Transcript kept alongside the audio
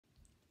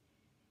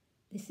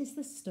This is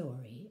the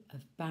story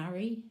of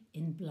Barry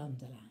in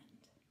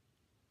Blunderland.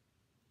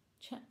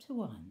 Chapter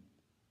 1,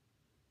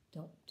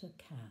 Dr.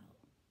 Cal,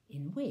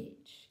 in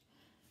which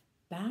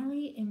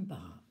Barry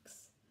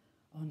embarks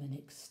on an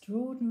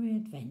extraordinary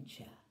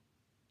adventure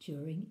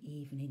during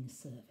evening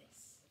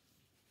service.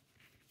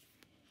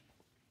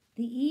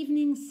 The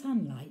evening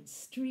sunlight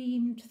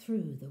streamed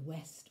through the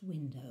west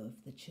window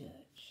of the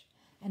church,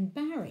 and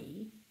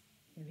Barry,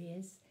 here he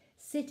is,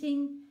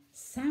 sitting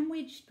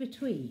sandwiched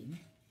between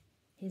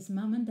his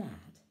mum and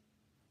dad,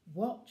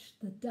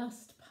 watched the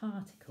dust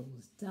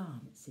particles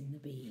dance in the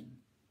beam.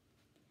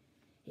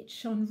 It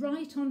shone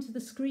right onto the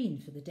screen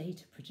for the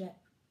data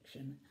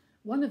projection.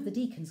 One of the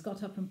deacons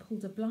got up and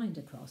pulled a blind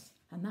across,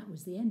 and that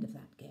was the end of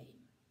that game.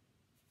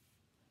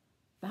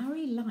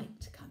 Barry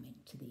liked coming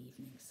to the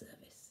evening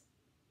service.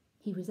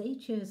 He was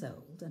 8 years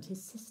old, and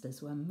his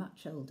sisters were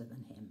much older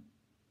than him.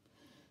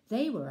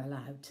 They were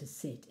allowed to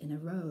sit in a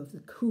row of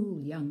the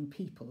cool young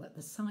people at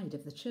the side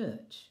of the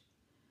church.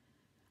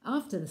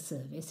 After the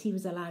service, he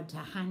was allowed to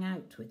hang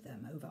out with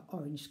them over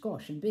orange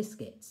squash and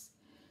biscuits.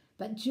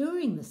 But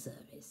during the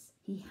service,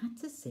 he had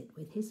to sit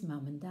with his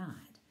mum and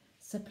dad,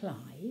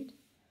 supplied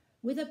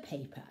with a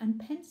paper and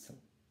pencil,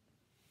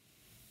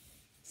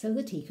 so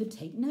that he could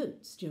take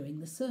notes during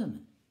the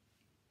sermon.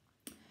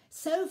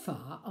 So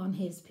far, on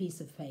his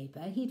piece of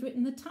paper, he'd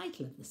written the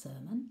title of the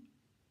sermon,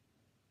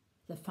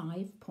 The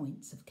 5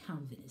 Points of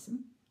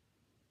Calvinism,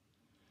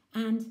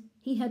 and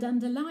he had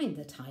underlined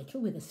the title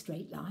with a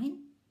straight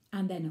line,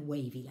 and then a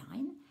wavy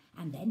line,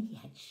 and then he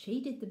had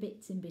shaded the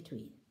bits in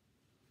between.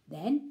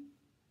 Then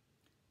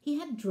he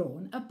had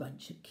drawn a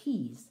bunch of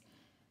keys,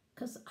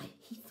 because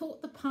he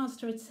thought the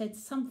pastor had said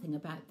something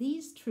about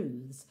these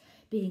truths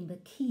being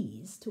the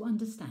keys to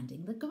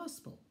understanding the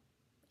gospel.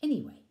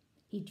 Anyway,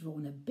 he'd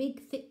drawn a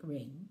big thick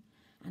ring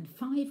and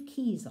 5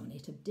 keys on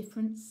it of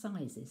different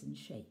sizes and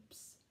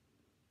shapes.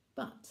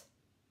 But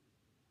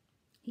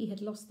he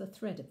had lost the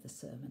thread of the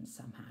sermon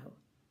somehow,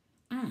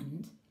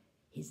 and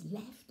his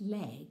left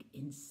leg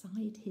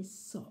inside his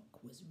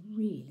sock was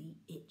really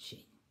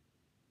itching.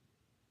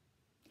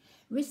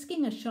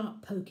 Risking a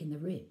sharp poke in the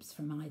ribs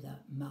from either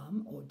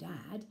mum or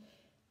dad,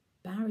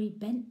 Barry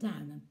bent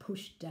down and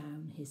pushed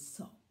down his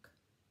sock.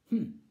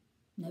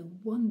 No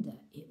wonder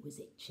it was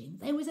itching.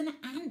 There was an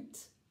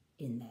ant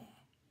in there.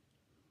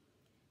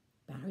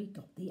 Barry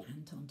got the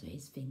ant onto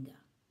his finger.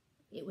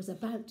 It was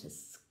about to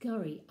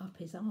scurry up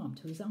his arm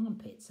to his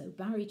armpit, so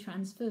Barry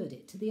transferred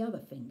it to the other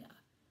finger.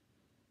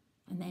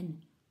 And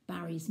then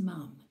Barry's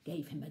mum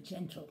gave him a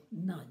gentle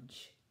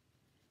nudge,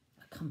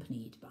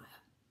 accompanied by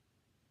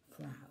a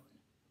frown.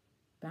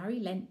 Barry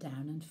leant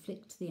down and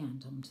flicked the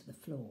ant onto the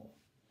floor.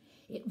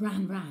 It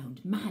ran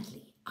round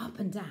madly, up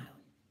and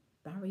down.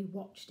 Barry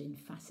watched in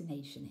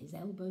fascination, his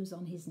elbows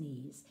on his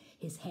knees,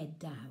 his head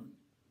down.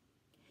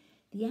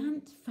 The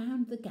ant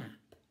found the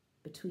gap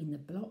between the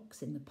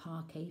blocks in the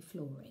parquet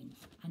flooring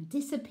and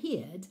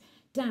disappeared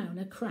down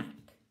a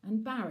crack,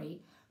 and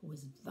Barry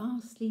was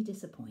vastly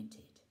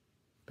disappointed.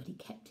 But he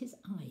kept his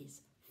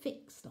eyes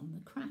fixed on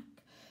the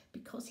crack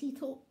because he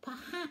thought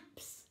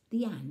perhaps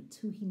the ant,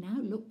 who he now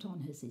looked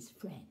on as his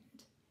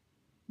friend,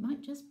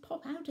 might just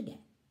pop out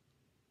again.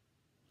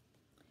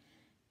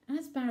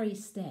 As Barry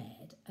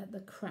stared at the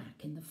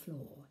crack in the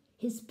floor,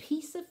 his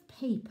piece of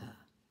paper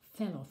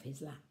fell off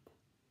his lap.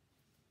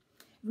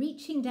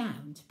 Reaching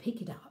down to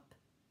pick it up,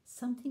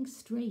 something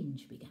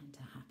strange began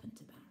to happen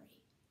to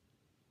Barry.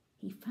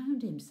 He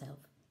found himself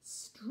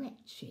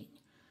stretching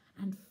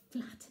and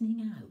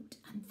flattening out,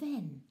 and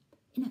then,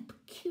 in a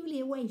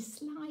peculiar way,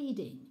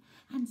 sliding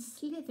and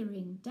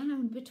slithering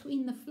down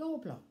between the floor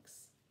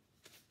blocks.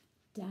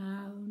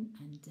 Down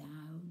and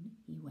down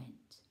he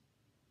went,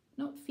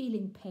 not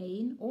feeling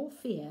pain or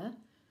fear,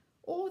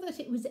 or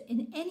that it was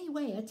in any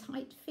way a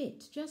tight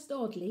fit, just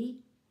oddly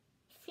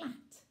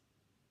flat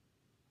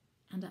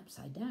and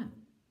upside down.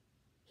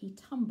 He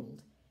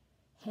tumbled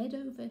head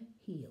over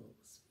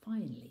heels,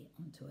 finally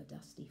onto a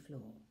dusty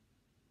floor.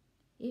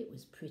 It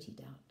was pretty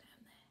dark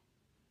down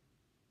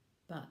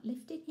there, but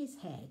lifting his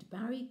head,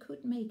 Barry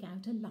could make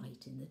out a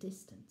light in the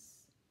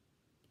distance.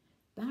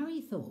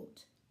 Barry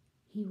thought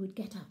he would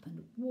get up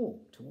and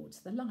walk towards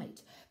the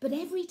light, but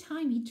every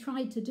time he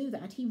tried to do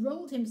that, he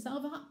rolled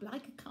himself up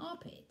like a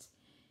carpet.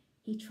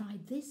 He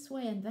tried this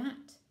way and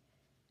that,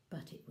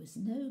 but it was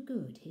no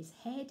good. His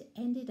head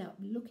ended up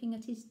looking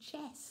at his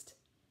chest.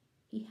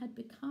 He had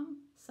become,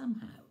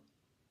 somehow,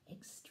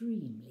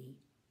 extremely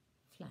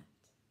flat.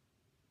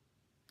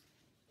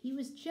 He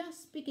was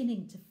just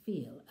beginning to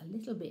feel a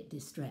little bit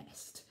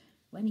distressed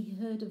when he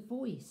heard a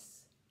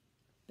voice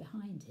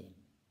behind him.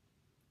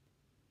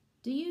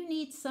 "Do you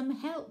need some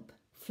help,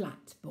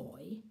 flat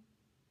boy?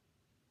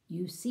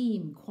 You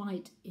seem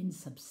quite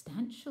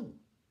insubstantial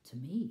to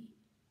me."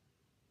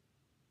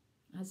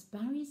 As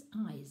Barry's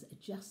eyes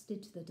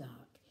adjusted to the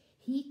dark,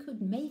 he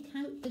could make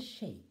out the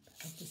shape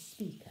of the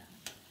speaker,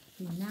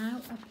 who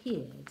now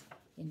appeared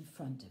in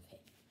front of him.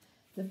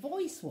 The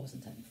voice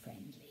wasn't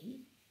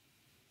unfriendly.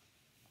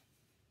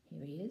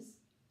 Here he is.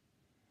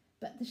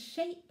 But the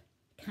shape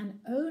can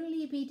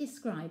only be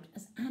described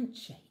as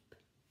ant-shape.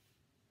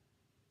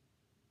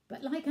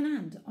 But like an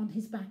ant on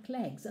his back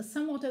legs, a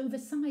somewhat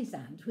oversized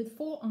ant with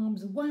 4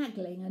 arms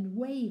waggling and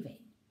waving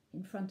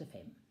in front of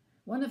him.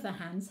 One of the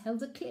hands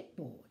held a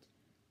clipboard.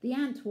 The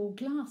ant wore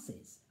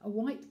glasses, a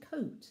white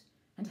coat,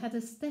 and had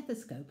a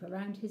stethoscope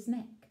around his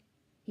neck.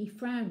 He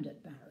frowned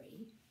at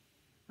Barry.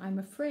 "I'm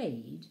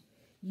afraid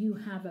you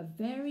have a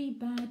very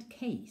bad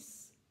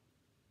case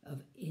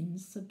of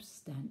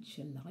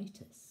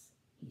insubstantialitis,"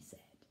 he said.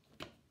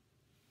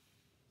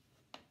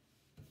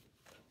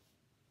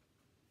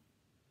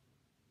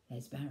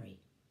 There's Barry.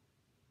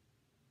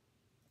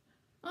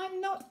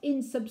 "I'm not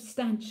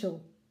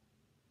insubstantial,"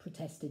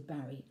 protested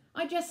Barry.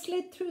 "I just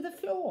slid through the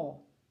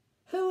floor.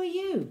 Who are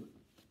you?"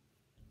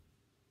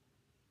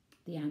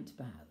 The ant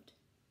bowed.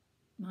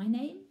 "My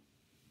name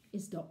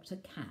is Dr.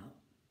 Cal.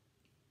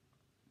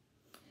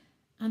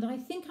 And I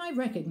think I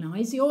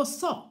recognise your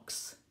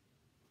socks.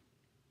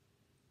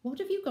 What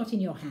have you got in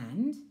your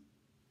hand?"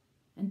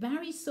 And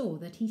Barry saw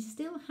that he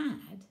still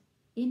had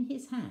in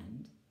his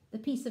hand the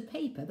piece of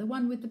paper, the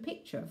one with the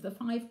picture of the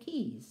 5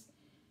 keys.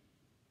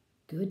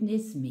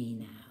 "Goodness me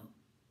now,"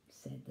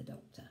 said the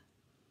doctor,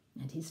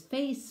 and his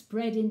face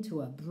spread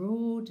into a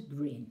broad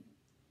grin,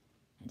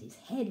 and his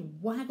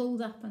head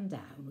waggled up and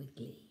down with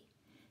glee.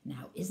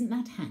 "Now, isn't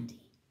that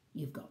handy?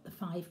 You've got the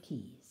 5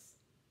 keys."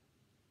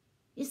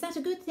 "Is that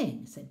a good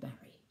thing?" said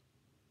Barry,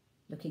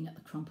 looking at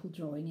the crumpled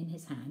drawing in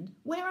his hand.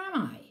 "Where am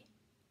I?"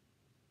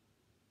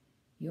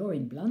 "You're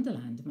in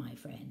Blunderland, my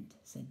friend,"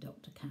 said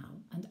Dr.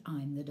 Cal, "and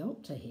I'm the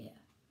doctor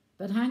here.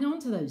 But hang on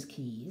to those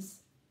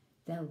keys.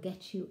 They'll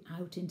get you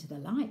out into the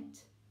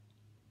light."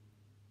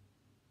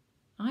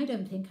 "I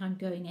don't think I'm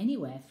going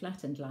anywhere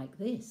flattened like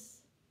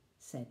this,"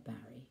 said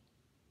Barry.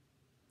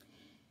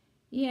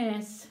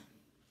 "Yes,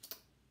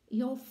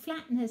 your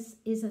flatness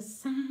is a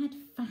sad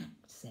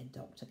fact," said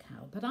Dr.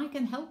 Cal, "but I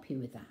can help you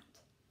with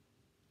that.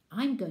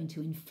 I'm going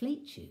to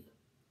inflate you,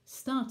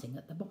 starting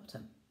at the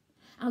bottom.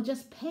 I'll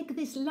just peg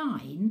this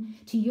line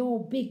to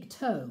your big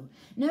toe.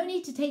 No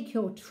need to take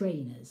your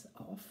trainers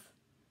off.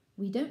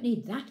 We don't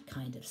need that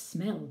kind of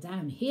smell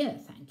down here,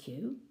 thank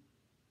you."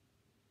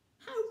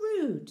 "How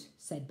rude,"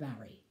 said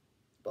Barry.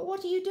 "But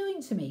what are you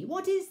doing to me?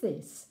 What is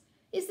this?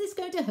 Is this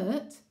going to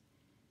hurt?"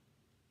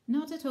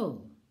 "Not at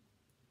all,"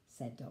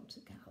 said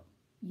Dr. Cal.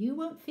 "You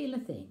won't feel a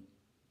thing."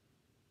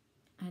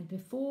 And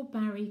before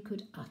Barry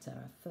could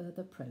utter a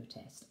further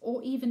protest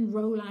or even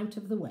roll out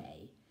of the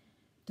way,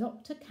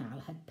 Dr. Cal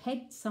had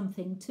pegged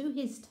something to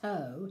his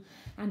toe,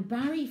 and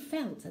Barry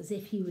felt as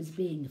if he was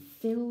being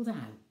filled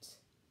out.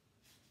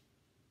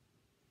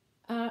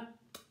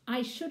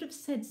 I should have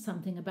said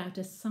something about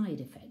a side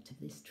effect of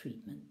this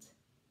treatment,"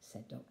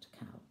 said Dr.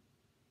 Cal.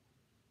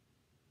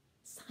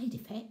 "Side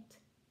effect?"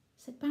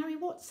 said Barry.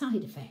 "What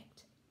side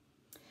effect?"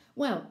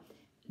 "Well,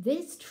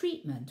 this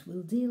treatment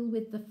will deal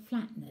with the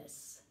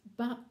flatness,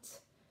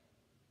 but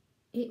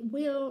it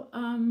will,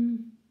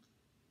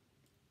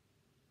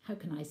 how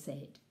can I say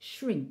it,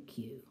 shrink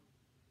you."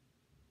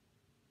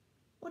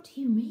 "What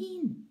do you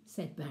mean?"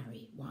 said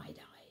Barry,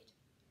 wide-eyed.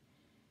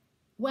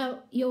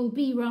 "Well, you'll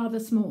be rather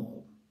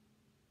small.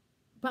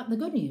 But the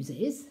good news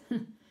is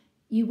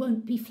you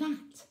won't be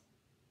flat."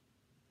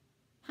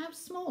 "How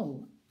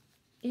small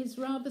is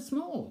rather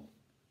small?"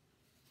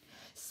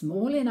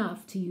 "Small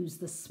enough to use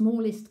the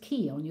smallest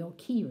key on your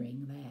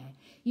keyring there.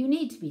 You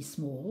need to be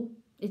small.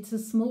 It's a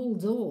small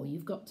door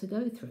you've got to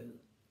go through.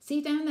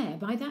 See down there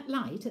by that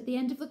light at the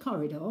end of the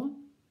corridor?"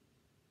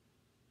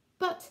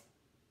 "But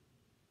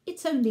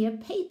it's only a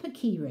paper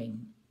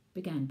keyring,"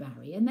 began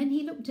Barry, and then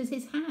he looked at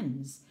his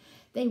hands.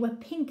 They were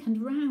pink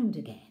and round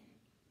again,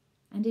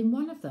 and in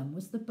one of them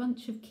was the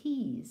bunch of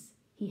keys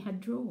he had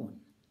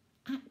drawn.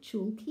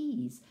 Actual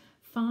keys,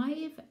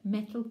 5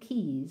 metal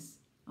keys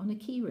on a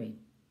keyring,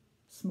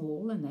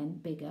 small and then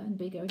bigger and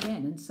bigger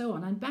again, and so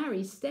on. And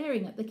Barry,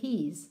 staring at the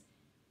keys,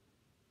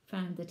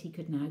 found that he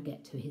could now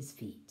get to his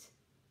feet.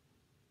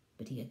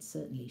 But he had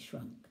certainly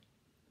shrunk.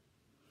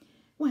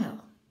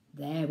 "Well,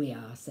 there we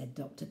are," said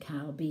Dr.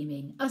 Cal,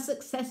 beaming. "A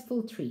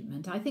successful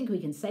treatment. I think we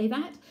can say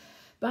that.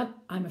 But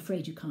I'm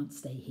afraid you can't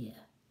stay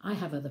here. I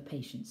have other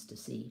patients to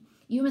see.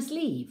 You must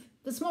leave.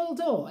 The small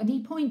door," and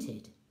he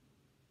pointed.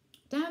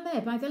 "Down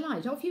there by the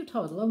light. Off you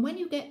toddle, and when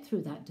you get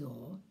through that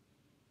door,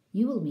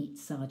 you will meet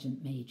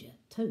Sergeant Major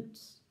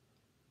Totes."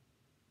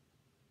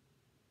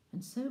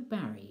 And so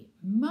Barry,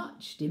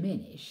 much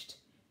diminished,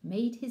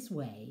 made his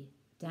way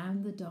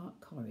down the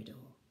dark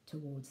corridor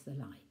towards the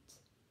light.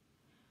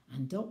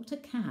 And Dr.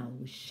 Cal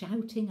was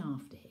shouting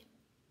after him,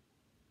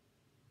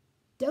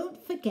 "Don't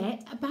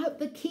forget about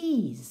the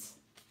keys."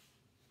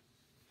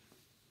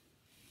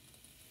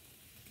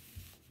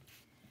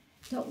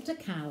 Dr.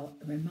 Cal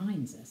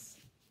reminds us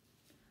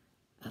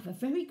of a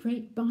very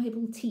great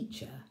Bible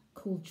teacher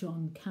called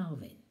John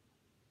Calvin,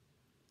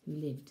 who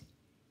lived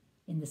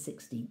in the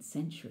 16th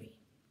century.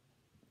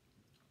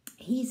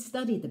 He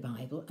studied the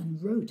Bible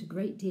and wrote a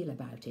great deal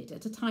about it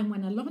at a time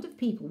when a lot of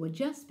people were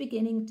just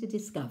beginning to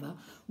discover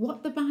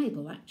what the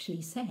Bible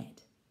actually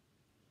said.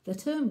 The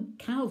term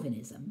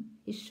Calvinism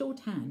is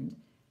shorthand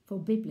for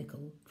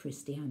biblical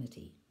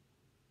Christianity.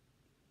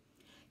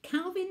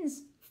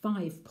 Calvin's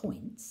 5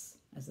 points,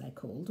 as they're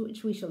called,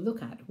 which we shall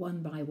look at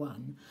one by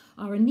one,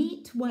 are a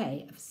neat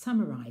way of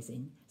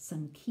summarising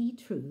some key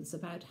truths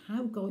about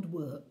how God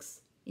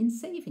works in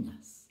saving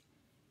us.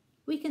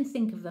 We can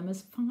think of them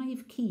as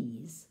 5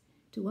 keys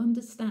to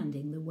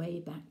understanding the way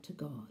back to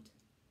God.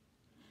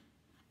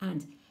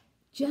 And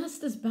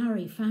just as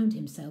Barry found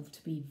himself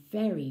to be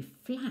very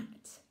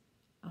flat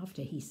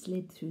after he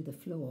slid through the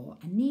floor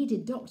and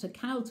needed Dr.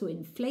 Cal to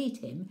inflate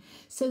him,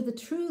 so the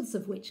truths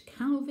of which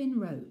Calvin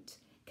wrote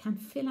can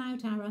fill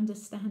out our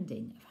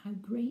understanding of how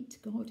great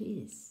God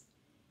is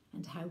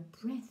and how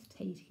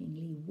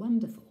breathtakingly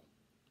wonderful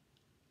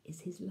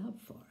is his love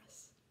for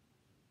us.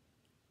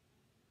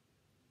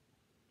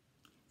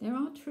 There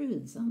are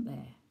truths, aren't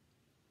there,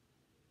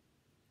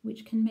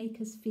 which can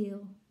make us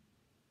feel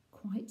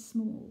quite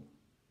small.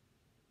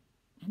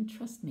 And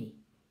trust me,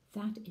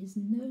 that is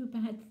no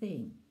bad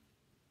thing.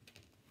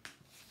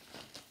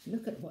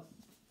 Look at what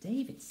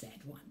David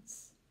said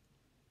once.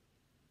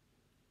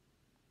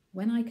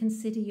 When I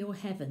consider your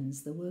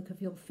heavens, the work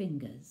of your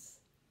fingers,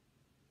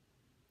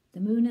 the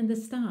moon and the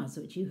stars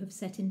which you have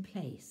set in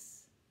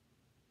place,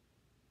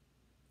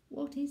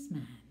 what is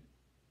man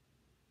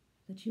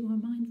that you are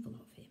mindful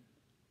of him?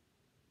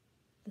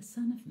 The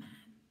Son of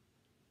Man,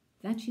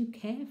 that you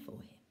care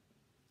for him.